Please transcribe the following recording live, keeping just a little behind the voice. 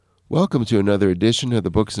Welcome to another edition of the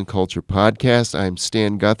Books and Culture Podcast. I'm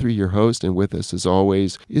Stan Guthrie, your host, and with us, as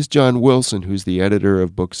always, is John Wilson, who's the editor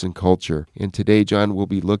of Books and Culture. And today, John will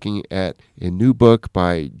be looking at a new book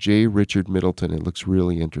by J. Richard Middleton. It looks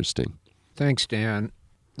really interesting. Thanks, Dan.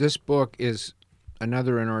 This book is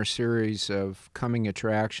another in our series of coming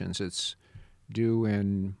attractions. It's due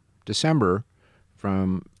in December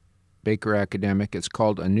from Baker Academic. It's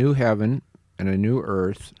called A New Heaven and a New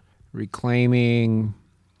Earth, Reclaiming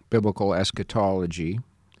Biblical Eschatology.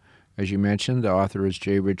 As you mentioned, the author is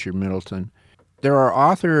J. Richard Middleton. There are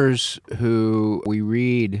authors who we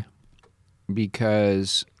read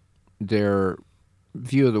because their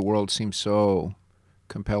view of the world seems so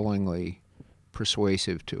compellingly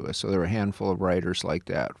persuasive to us. So there are a handful of writers like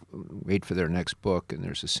that. Wait for their next book, and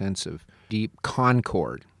there's a sense of deep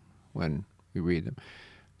concord when we read them.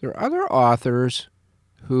 There are other authors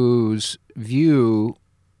whose view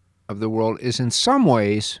of the world is in some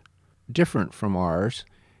ways different from ours,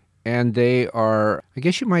 and they are, I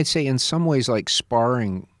guess you might say, in some ways like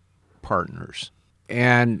sparring partners.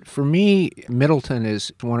 And for me, Middleton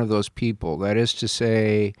is one of those people. That is to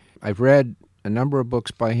say, I've read a number of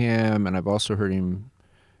books by him, and I've also heard him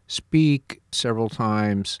speak several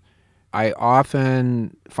times. I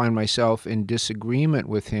often find myself in disagreement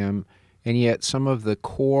with him, and yet some of the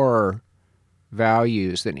core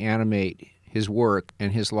values that animate his work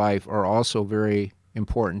and his life are also very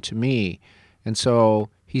important to me. And so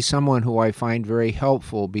he's someone who I find very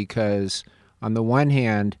helpful because, on the one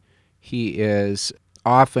hand, he is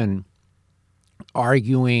often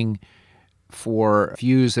arguing for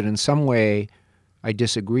views that in some way I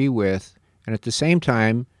disagree with, and at the same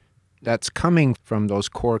time, that's coming from those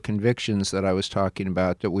core convictions that I was talking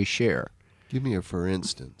about that we share. Give me a for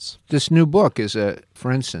instance. This new book is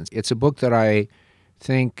for instance. It's a book that I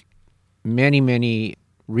think many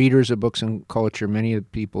readers of Books and Culture, many of the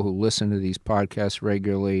people who listen to these podcasts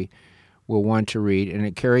regularly will want to read, and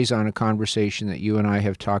it carries on a conversation that you and I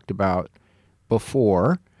have talked about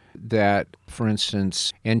before, that, for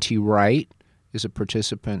instance, N.T. Wright is a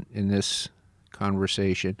participant in this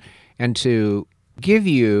conversation. And to give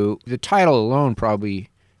you, the title alone probably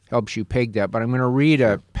helps you peg that, but I'm going to read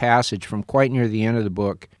a passage from quite near the end of the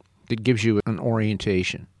book that gives you an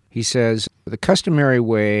orientation. He says, the customary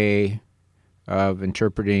way of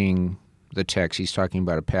interpreting the text, he's talking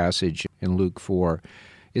about a passage in Luke 4,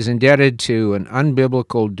 is indebted to an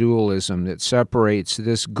unbiblical dualism that separates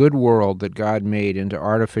this good world that God made into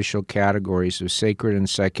artificial categories of sacred and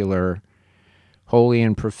secular, holy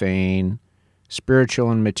and profane,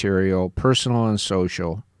 spiritual and material, personal and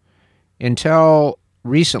social. Until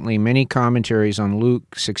recently, many commentaries on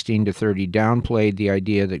Luke 16-30 downplayed the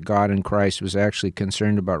idea that God in Christ was actually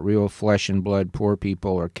concerned about real flesh and blood poor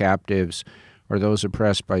people or captives or those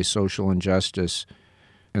oppressed by social injustice,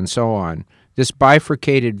 and so on. This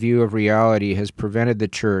bifurcated view of reality has prevented the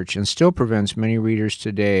church, and still prevents many readers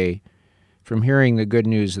today, from hearing the good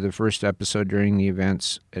news of the first episode during the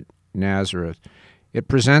events at Nazareth. It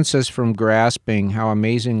prevents us from grasping how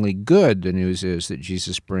amazingly good the news is that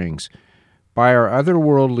Jesus brings. By our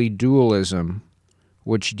otherworldly dualism,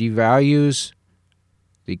 which devalues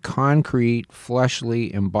the concrete,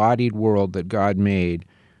 fleshly, embodied world that God made,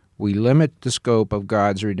 we limit the scope of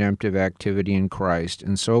God's redemptive activity in Christ,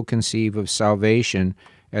 and so conceive of salvation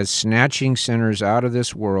as snatching sinners out of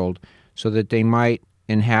this world so that they might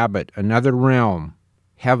inhabit another realm,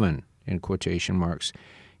 heaven, in quotation marks,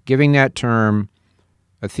 giving that term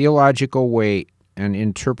a theological weight and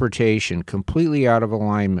interpretation completely out of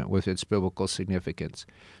alignment with its biblical significance.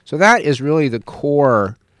 So that is really the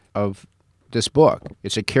core of this book.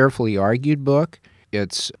 It's a carefully argued book.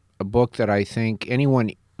 It's a book that I think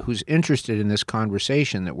anyone who's interested in this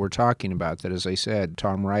conversation that we're talking about, that, as I said,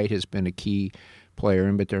 Tom Wright has been a key player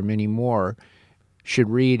in, but there are many more, should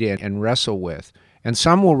read it and wrestle with. And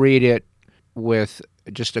some will read it with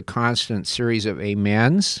just a constant series of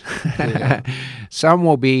amens. Yeah. Some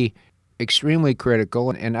will be extremely critical,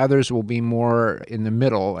 and others will be more in the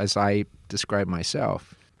middle, as I describe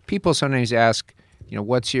myself. People sometimes ask,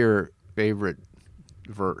 what's your favorite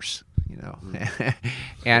verse?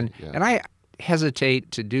 And I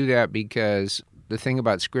hesitate to do that because the thing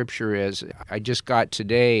about Scripture is, I just got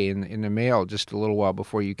today in the mail, just a little while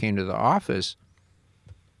before you came to the office,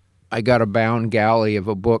 I got a bound galley of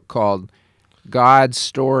a book called God's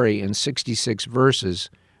Story in 66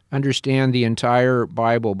 Verses, Understand the Entire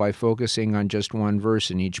Bible by Focusing on Just One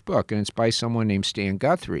Verse in Each Book. And it's by someone named Stan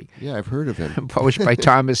Guthrie. Yeah, I've heard of him. Published by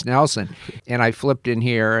Thomas Nelson. And I flipped in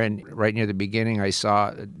here, and right near the beginning, I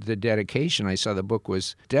saw the dedication. I saw the book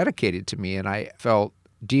was dedicated to me, and I felt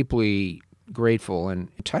deeply grateful and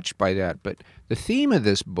touched by that. But the theme of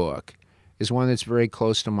this book is one that's very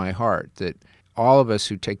close to my heart, that all of us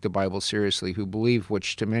who take the Bible seriously, who believe,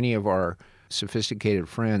 which to many of our sophisticated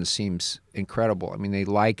friends seems incredible. I mean, they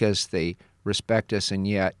like us, they respect us, and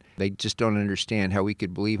yet they just don't understand how we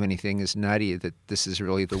could believe anything as nutty that this is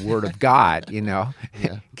really the Word of God, Yeah.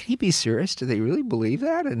 Can he be serious? Do they really believe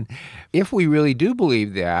that? And if we really do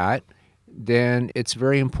believe that, then it's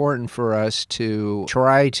very important for us to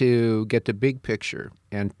try to get the big picture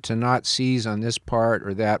and to not seize on this part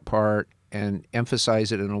or that part and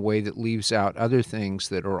emphasize it in a way that leaves out other things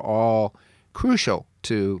that are all crucial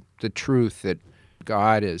to the truth that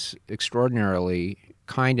God is extraordinarily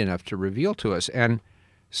kind enough to reveal to us. And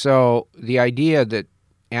so the idea that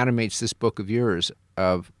animates this book of yours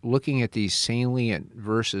of looking at these salient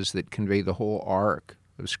verses that convey the whole arc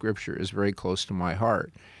of Scripture is very close to my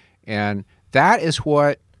heart. And that is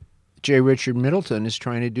what J. Richard Middleton is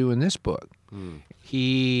trying to do in this book.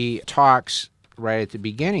 He talks right at the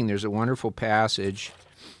beginning. There's a wonderful passage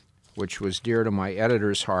which was dear to my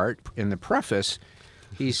editor's heart. In the preface,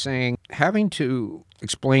 he's saying, having to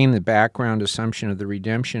explain the background assumption of the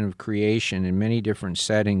redemption of creation in many different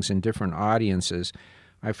settings and different audiences,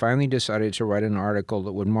 I finally decided to write an article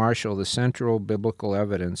that would marshal the central biblical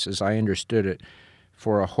evidence, as I understood it,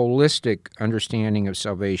 for a holistic understanding of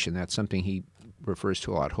salvation. That's something he refers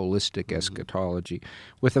to a lot, holistic eschatology,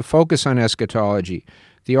 with a focus on eschatology.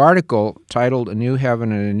 The article, titled A New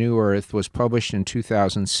Heaven and a New Earth, was published in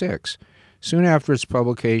 2006. Soon after its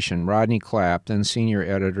publication, Rodney Clapp, then senior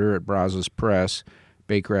editor at Brazos Press,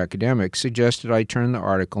 Baker Academic, suggested I turn the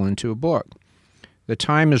article into a book. The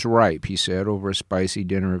time is ripe, he said, over a spicy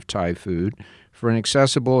dinner of Thai food, for an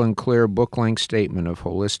accessible and clear book-length statement of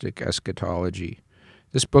holistic eschatology.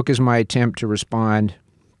 This book is my attempt to respond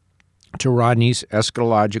to Rodney's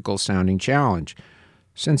eschatological-sounding challenge.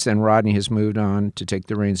 Since then, Rodney has moved on to take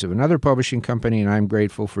the reins of another publishing company, and I'm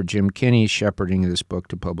grateful for Jim Kinney's shepherding of this book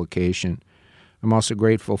to publication. I'm also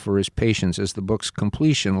grateful for his patience as the book's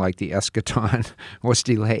completion, like the eschaton, was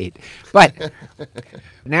delayed. But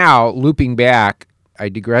now, looping back, I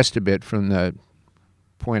digressed a bit from the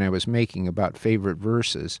point I was making about favorite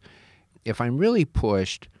verses. If I'm really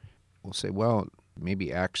pushed, we'll say, well,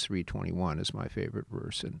 maybe Acts 3:21 is my favorite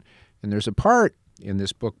verse. And there's a part in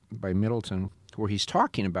this book by Middleton where he's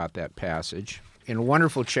talking about that passage in a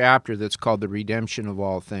wonderful chapter that's called The Redemption of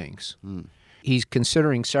All Things. He's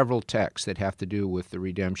considering several texts that have to do with the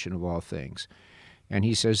redemption of all things. And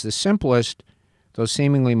he says the simplest, though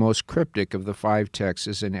seemingly most cryptic of the 5 texts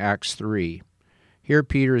is in Acts 3. Here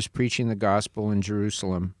Peter is preaching the gospel in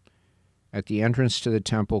Jerusalem at the entrance to the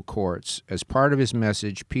temple courts. As part of his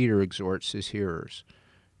message, Peter exhorts his hearers.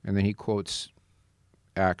 And then he quotes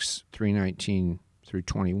Acts 3:19 through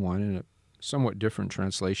 21 in a somewhat different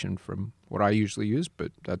translation from what I usually use,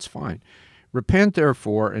 but that's fine. Repent,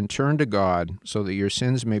 therefore, and turn to God, so that your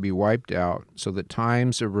sins may be wiped out, so that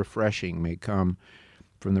times of refreshing may come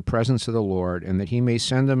from the presence of the Lord, and that he may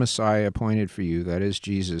send the Messiah appointed for you, that is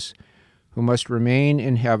Jesus, who must remain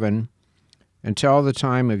in heaven until the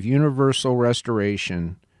time of universal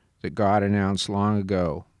restoration that God announced long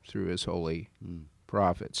ago through his holy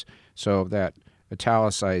prophets. So that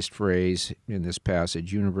italicized phrase in this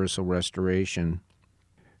passage, universal restoration,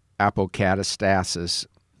 apokatastasis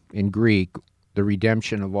in Greek, the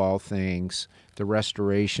redemption of all things, the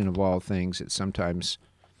restoration of all things, it's sometimes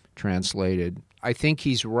translated. I think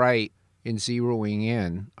he's right in zeroing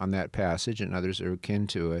in on that passage, and others are akin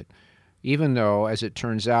to it, even though, as it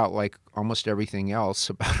turns out, like almost everything else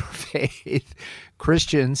about our faith,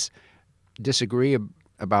 Christians disagree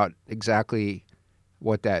about exactly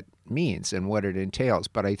what that means and what it entails.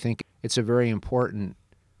 But I think it's a very important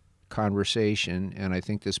conversation, and I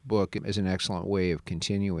think this book is an excellent way of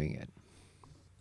continuing it.